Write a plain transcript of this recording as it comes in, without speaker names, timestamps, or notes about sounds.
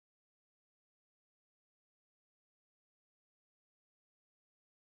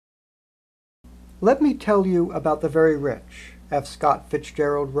Let me tell you about the very rich, F. Scott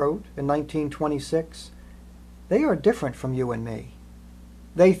Fitzgerald wrote in 1926. They are different from you and me.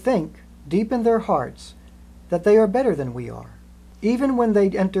 They think, deep in their hearts, that they are better than we are. Even when they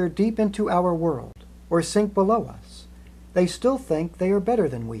enter deep into our world, or sink below us, they still think they are better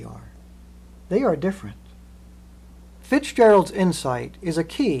than we are. They are different. Fitzgerald's insight is a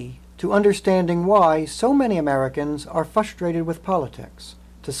key to understanding why so many Americans are frustrated with politics.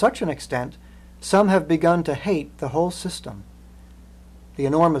 To such an extent, some have begun to hate the whole system. The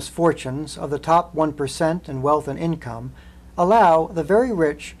enormous fortunes of the top 1% in wealth and income allow the very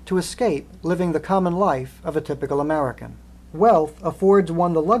rich to escape living the common life of a typical American. Wealth affords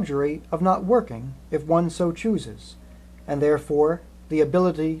one the luxury of not working if one so chooses, and therefore the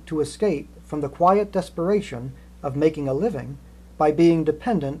ability to escape from the quiet desperation of making a living by being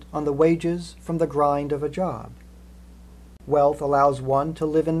dependent on the wages from the grind of a job. Wealth allows one to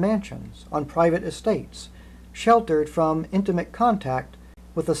live in mansions, on private estates, sheltered from intimate contact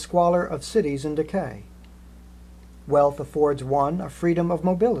with the squalor of cities in decay. Wealth affords one a freedom of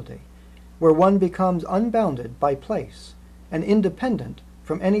mobility, where one becomes unbounded by place and independent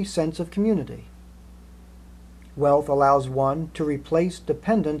from any sense of community. Wealth allows one to replace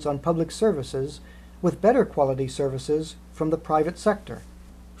dependence on public services with better quality services from the private sector,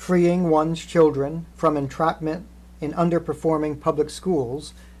 freeing one's children from entrapment in underperforming public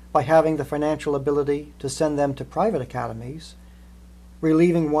schools by having the financial ability to send them to private academies,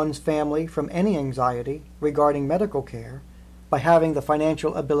 relieving one's family from any anxiety regarding medical care by having the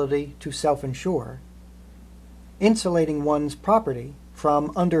financial ability to self-insure, insulating one's property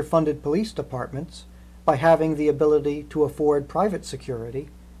from underfunded police departments by having the ability to afford private security,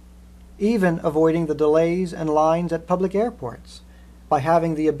 even avoiding the delays and lines at public airports by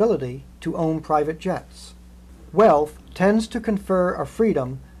having the ability to own private jets. Wealth tends to confer a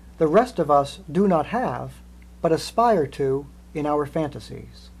freedom the rest of us do not have, but aspire to in our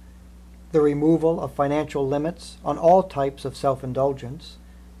fantasies. The removal of financial limits on all types of self-indulgence,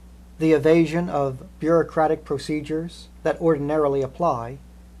 the evasion of bureaucratic procedures that ordinarily apply,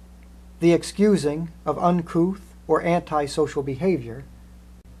 the excusing of uncouth or antisocial behavior,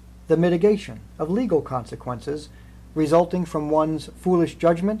 the mitigation of legal consequences resulting from one's foolish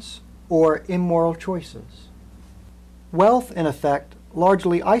judgments or immoral choices. Wealth, in effect,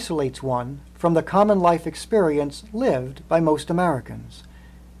 largely isolates one from the common life experience lived by most Americans,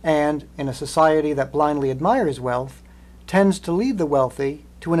 and, in a society that blindly admires wealth, tends to lead the wealthy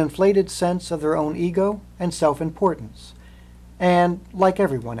to an inflated sense of their own ego and self-importance, and, like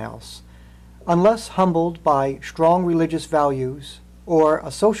everyone else, unless humbled by strong religious values or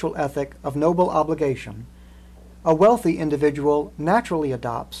a social ethic of noble obligation, a wealthy individual naturally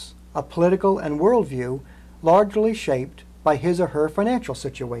adopts a political and worldview largely shaped by his or her financial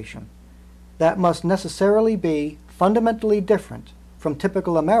situation that must necessarily be fundamentally different from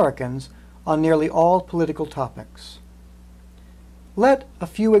typical Americans on nearly all political topics. Let a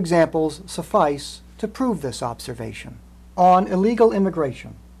few examples suffice to prove this observation. On illegal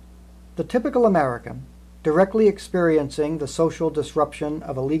immigration, the typical American, directly experiencing the social disruption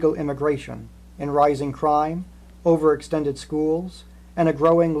of illegal immigration in rising crime, overextended schools, and a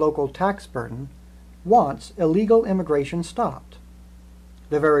growing local tax burden, wants illegal immigration stopped.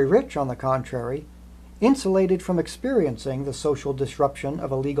 The very rich, on the contrary, insulated from experiencing the social disruption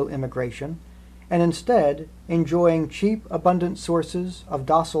of illegal immigration, and instead enjoying cheap, abundant sources of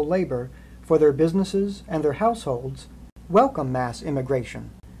docile labor for their businesses and their households, welcome mass immigration,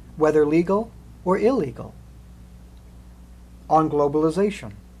 whether legal or illegal. On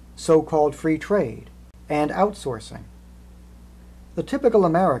globalization, so-called free trade, and outsourcing, the typical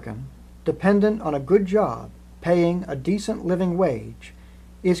American, dependent on a good job, paying a decent living wage,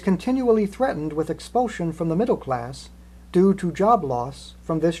 is continually threatened with expulsion from the middle class due to job loss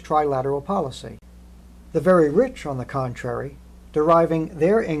from this trilateral policy. The very rich, on the contrary, deriving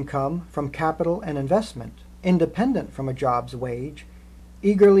their income from capital and investment, independent from a job's wage,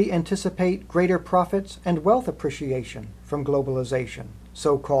 eagerly anticipate greater profits and wealth appreciation from globalization,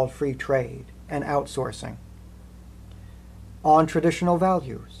 so-called free trade, and outsourcing. On traditional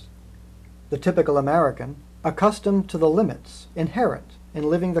values, the typical American, accustomed to the limits inherent in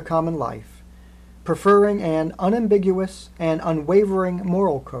living the common life, preferring an unambiguous and unwavering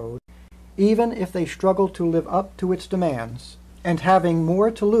moral code, even if they struggle to live up to its demands, and having more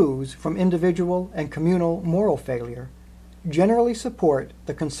to lose from individual and communal moral failure, generally support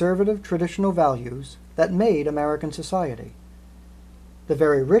the conservative traditional values that made American society. The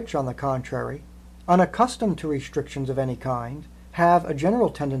very rich, on the contrary, unaccustomed to restrictions of any kind, have a general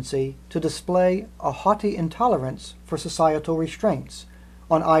tendency to display a haughty intolerance for societal restraints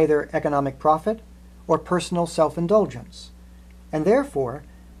on either economic profit or personal self-indulgence, and therefore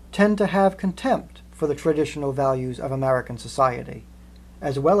tend to have contempt for the traditional values of American society,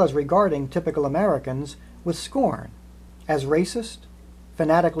 as well as regarding typical Americans with scorn as racist,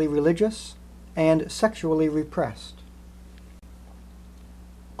 fanatically religious, and sexually repressed.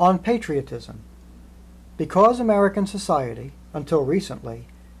 On patriotism. Because American society, until recently,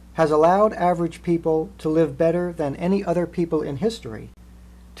 has allowed average people to live better than any other people in history,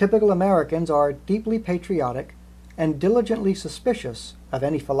 typical Americans are deeply patriotic and diligently suspicious of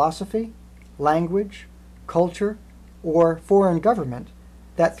any philosophy, language, culture, or foreign government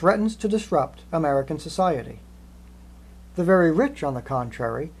that threatens to disrupt American society. The very rich, on the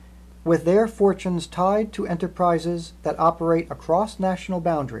contrary, with their fortunes tied to enterprises that operate across national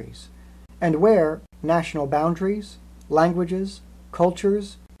boundaries, and where national boundaries, languages,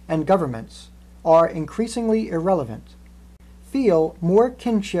 cultures, and governments are increasingly irrelevant, feel more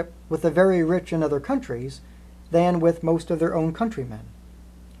kinship with the very rich in other countries than with most of their own countrymen,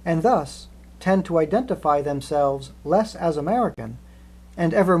 and thus tend to identify themselves less as American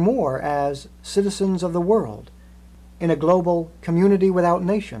and ever more as citizens of the world in a global community without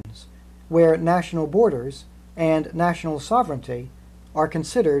nations, where national borders and national sovereignty are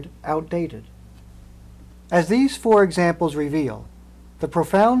considered outdated. As these four examples reveal, the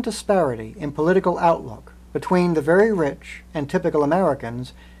profound disparity in political outlook between the very rich and typical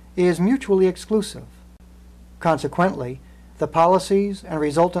Americans is mutually exclusive. Consequently, the policies and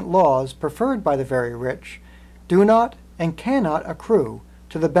resultant laws preferred by the very rich do not and cannot accrue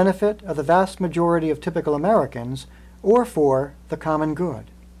to the benefit of the vast majority of typical Americans or for the common good.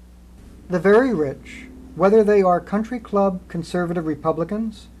 The very rich, whether they are country club conservative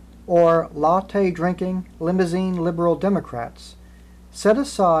Republicans or latte-drinking limousine liberal Democrats, set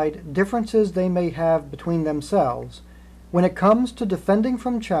aside differences they may have between themselves when it comes to defending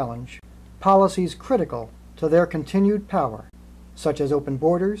from challenge policies critical to their continued power, such as open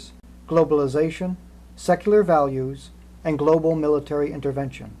borders, globalization, secular values, and global military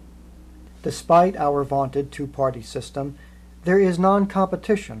intervention. Despite our vaunted two-party system, there is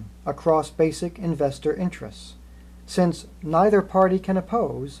non-competition across basic investor interests, since neither party can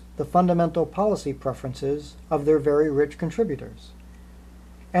oppose the fundamental policy preferences of their very rich contributors.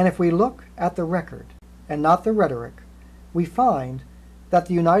 And if we look at the record and not the rhetoric, we find that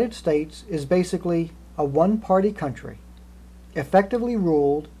the United States is basically a one-party country, effectively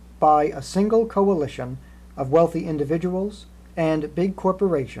ruled by a single coalition of wealthy individuals and big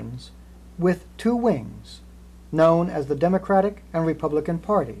corporations with two wings, known as the Democratic and Republican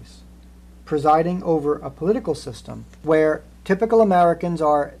parties, presiding over a political system where typical Americans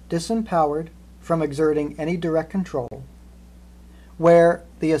are disempowered from exerting any direct control, where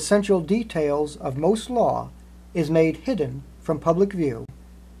the essential details of most law is made hidden from public view,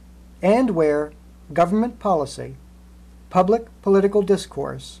 and where government policy, public political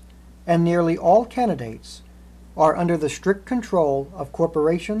discourse, and nearly all candidates are under the strict control of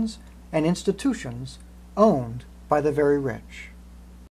corporations and institutions owned by the very rich.